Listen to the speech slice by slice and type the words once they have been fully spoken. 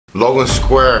Logan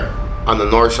Square on the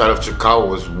north side of Chicago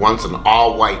was once an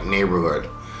all-white neighborhood,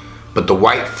 but the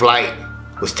white flight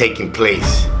was taking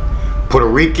place. Puerto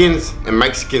Ricans and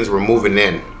Mexicans were moving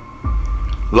in.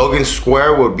 Logan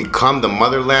Square would become the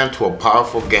motherland to a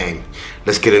powerful gang.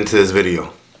 Let's get into this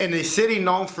video. In a city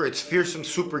known for its fearsome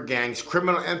super gangs,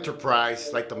 criminal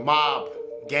enterprise like the mob,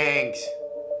 gangs,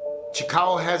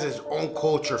 Chicago has its own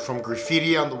culture, from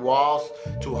graffiti on the walls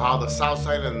to how the south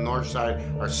side and the north side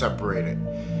are separated.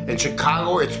 In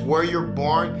Chicago, it's where you're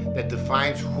born that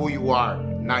defines who you are,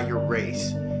 not your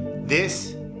race.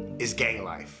 This is gang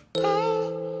life.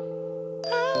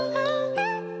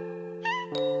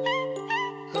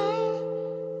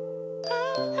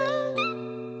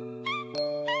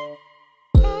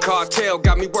 Cartel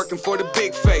got me working for the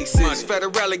big faces.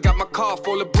 Federale got my car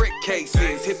full of brick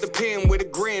cases. Hit the pin with a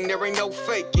grin, there ain't no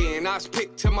faking. I was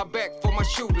picked to my back for my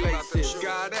shoelaces.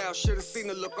 Got out, should've seen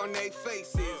the look on their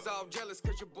faces. All jealous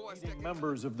cause your boys.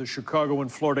 Members of the Chicago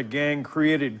and Florida gang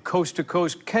created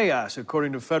coast-to-coast chaos,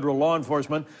 according to federal law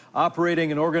enforcement,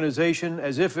 operating an organization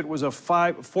as if it was a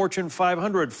Fortune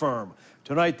 500 firm.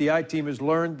 Tonight, the I-Team has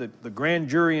learned that the grand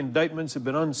jury indictments have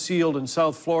been unsealed in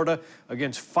South Florida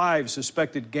against 5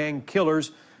 suspected gang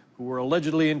killers who were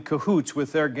allegedly in cahoots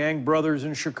with their gang brothers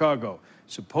in Chicago,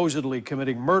 supposedly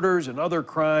committing murders and other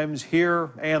crimes here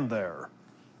and there.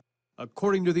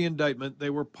 According to the indictment,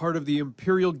 they were part of the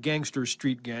Imperial Gangsters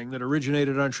street gang that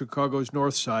originated on Chicago's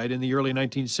north side in the early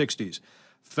 1960s.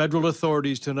 Federal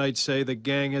authorities tonight say the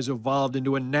gang has evolved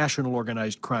into a national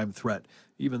organized crime threat,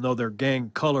 even though their gang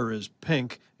color is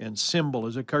pink and symbol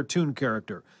is a cartoon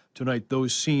character. Tonight,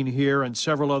 those seen here and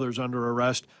several others under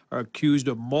arrest are accused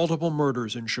of multiple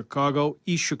murders in Chicago,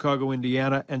 East Chicago,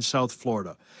 Indiana, and South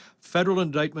Florida. Federal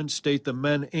indictments state the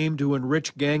men aimed to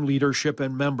enrich gang leadership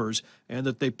and members, and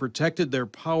that they protected their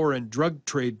power and drug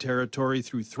trade territory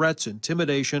through threats,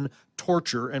 intimidation,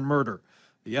 torture, and murder.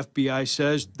 The FBI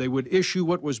says they would issue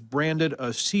what was branded a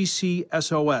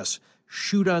CCSOS,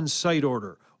 shoot on sight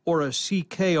order, or a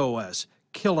CKOS,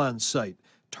 kill on sight,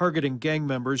 targeting gang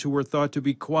members who were thought to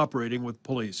be cooperating with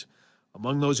police.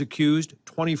 Among those accused,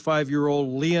 25-year-old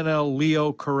Leonel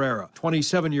Leo Carrera,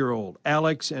 27-year-old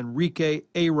Alex Enrique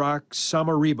A-Rock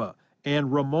Samariba,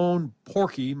 and Ramon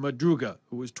Porky Madruga,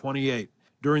 who was 28.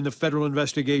 During the federal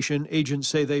investigation, agents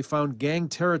say they found gang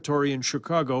territory in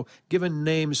Chicago given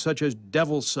names such as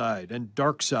Devil's Side and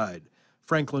Dark Side.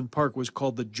 Franklin Park was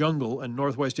called the Jungle, and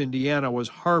Northwest Indiana was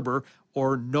Harbor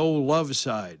or No Love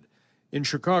Side. In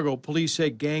Chicago, police say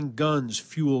gang guns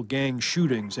fuel gang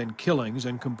shootings and killings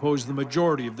and compose the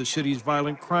majority of the city's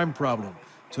violent crime problem.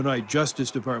 Tonight, Justice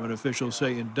Department officials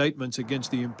say indictments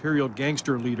against the Imperial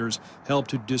Gangster leaders help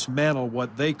to dismantle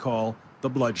what they call the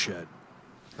bloodshed.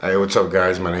 Hey, what's up,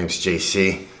 guys? My name's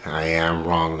JC. I am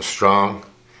Wrong and Strong.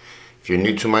 If you're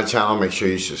new to my channel, make sure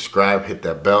you subscribe, hit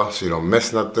that bell so you don't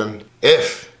miss nothing.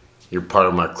 If you're part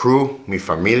of my crew, mi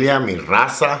familia, mi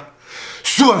raza,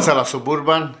 súbanse a la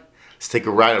Suburban. Let's take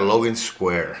a ride at Logan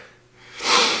Square.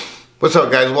 What's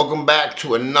up, guys? Welcome back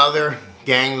to another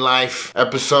Gang Life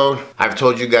episode. I've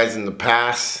told you guys in the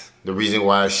past, the reason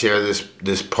why I share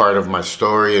this part of my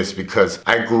story is because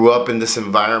I grew up in this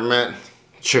environment.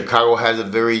 Chicago has a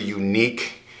very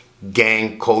unique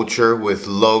gang culture with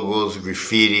logos,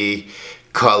 graffiti,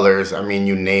 colors, I mean,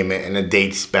 you name it, and it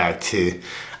dates back to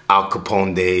Al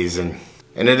Capone days, and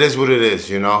it is what it is,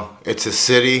 you know? It's a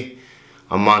city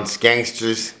amongst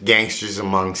gangsters, gangsters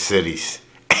among cities.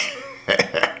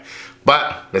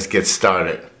 But let's get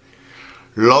started.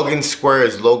 Logan Square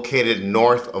is located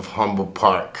north of Humboldt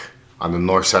Park on the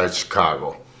north side of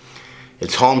Chicago.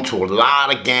 It's home to a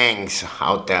lot of gangs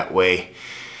out that way.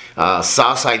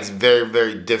 South side is very,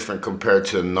 very different compared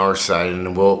to the north side,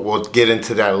 and we'll get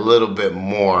into that a little bit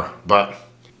more. But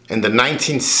in the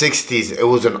 1960s, it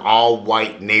was an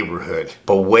all-white neighborhood,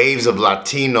 but waves of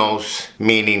Latinos,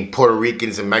 meaning Puerto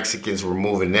Ricans and Mexicans, were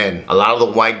moving in. A lot of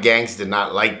the white gangs did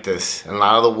not like this, and a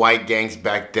lot of the white gangs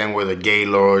back then were the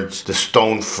Gaylords, the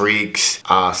Stone Freaks,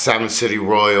 Salmon City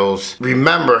Royals.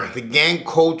 Remember, the gang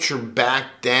culture back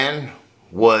then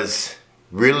was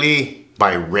really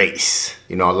by race.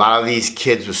 You know, a lot of these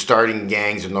kids were starting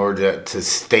gangs in order to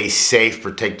stay safe,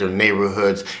 protect their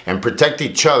neighborhoods, and protect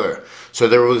each other. So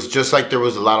there was, just like there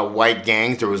was a lot of white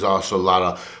gangs, there was also a lot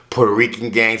of Puerto Rican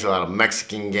gangs, a lot of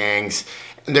Mexican gangs,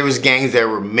 and there was gangs that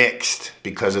were mixed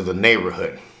because of the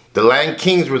neighborhood. The Land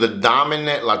Kings were the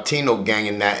dominant Latino gang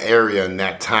in that area in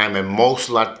that time, and most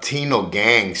Latino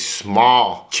gangs,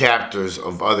 small chapters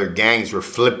of other gangs, were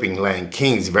flipping Land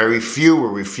Kings. Very few were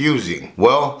refusing.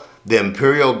 Well, the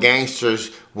Imperial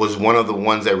Gangsters was one of the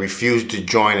ones that refused to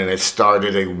join, and it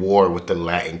started a war with the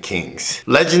Latin Kings.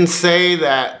 Legends say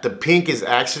that the pink is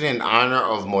actually in honor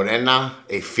of Morena,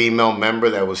 a female member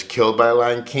that was killed by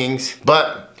Latin Kings.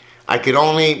 But I could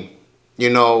only,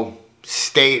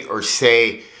 state or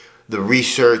say the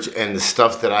research and the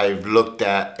stuff that I've looked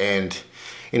at and,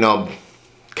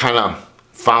 kind of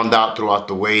found out throughout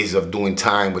the ways of doing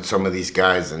time with some of these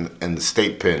guys in the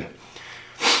state pen.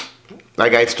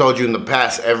 Like I've told you in the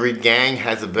past, every gang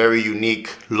has a very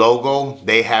unique logo.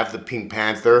 They have the Pink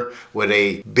Panther with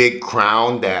a big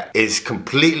crown that is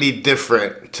completely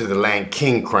different to the Latin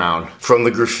King crown. From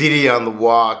the graffiti on the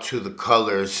wall to the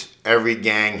colors, every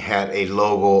gang had a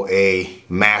logo, a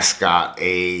mascot,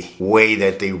 a way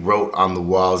that they wrote on the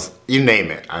walls, you name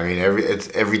it. I mean,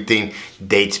 everything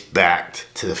dates back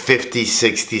to the 50s,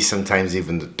 60s, sometimes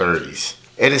even the 30s.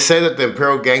 It is said that the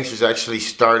Imperial Gangsters actually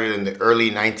started in the early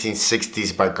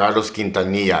 1960s by Carlos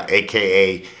Quintanilla,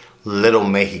 aka Little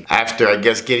Mexico. After, I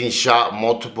guess, getting shot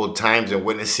multiple times and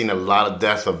witnessing a lot of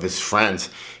death of his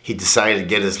friends, he decided to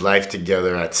get his life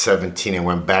together at 17 and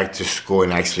went back to school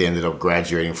and actually ended up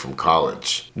graduating from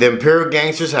college. The Imperial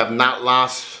Gangsters have not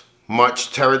lost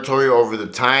much territory over the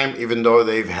time, even though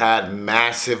they've had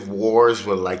massive wars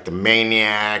with like the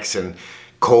Maniacs and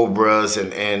Cobras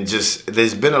and just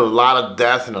there's been a lot of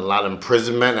death and a lot of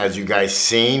imprisonment, as you guys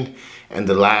seen in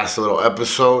the last little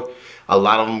episode. A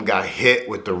lot of them got hit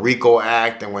with the RICO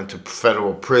Act and went to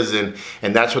federal prison,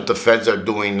 and that's what the feds are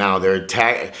doing now. They're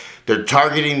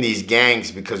targeting these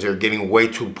gangs because they're getting way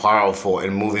too powerful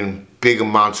and moving big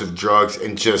amounts of drugs,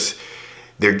 and just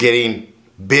they're getting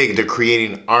big. They're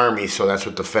creating armies, so that's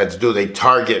what the feds do. They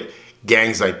target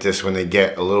gangs like this when they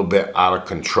get a little bit out of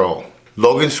control.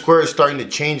 Logan Square is starting to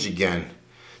change again,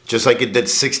 just like it did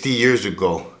 60 years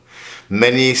ago.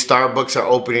 Many Starbucks are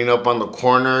opening up on the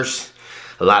corners.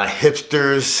 A lot of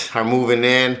hipsters are moving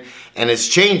in, and it's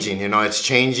changing, it's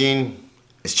changing.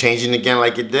 It's changing again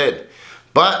like it did.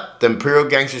 But the Imperial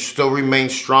Gangsters still remain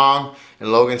strong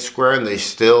in Logan Square, and they're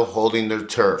still holding their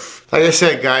turf. Like I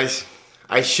said, guys,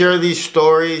 I share these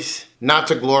stories not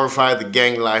to glorify the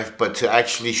gang life, but to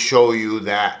actually show you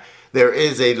that there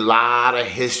is a lot of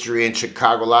history in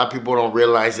Chicago. A lot of people don't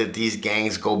realize that these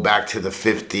gangs go back to the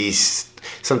 50s,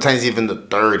 sometimes even the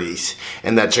 30s,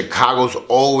 and that Chicago's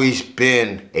always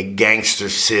been a gangster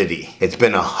city. It's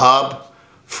been a hub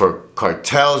for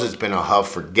cartels, it's been a hub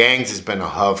for gangs, it's been a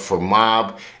hub for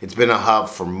mob, it's been a hub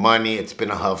for money, it's been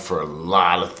a hub for a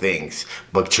lot of things.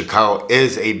 But Chicago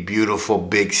is a beautiful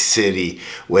big city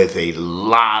with a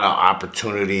lot of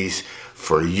opportunities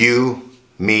for you,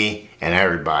 me, and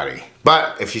everybody.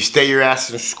 But if you stay your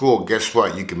ass in school, guess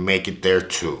what? You can make it there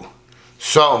too.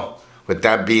 So, with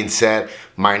that being said,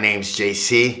 my name's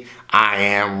JC. I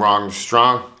am Wrong and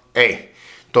Strong. Hey,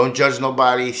 don't judge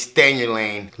nobody. Stay in your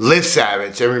lane. Live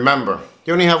savage. And remember,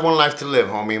 you only have one life to live,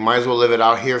 homie. Might as well live it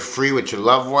out here free with your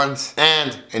loved ones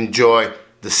and enjoy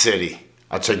the city.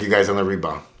 I'll check you guys on the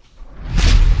rebound.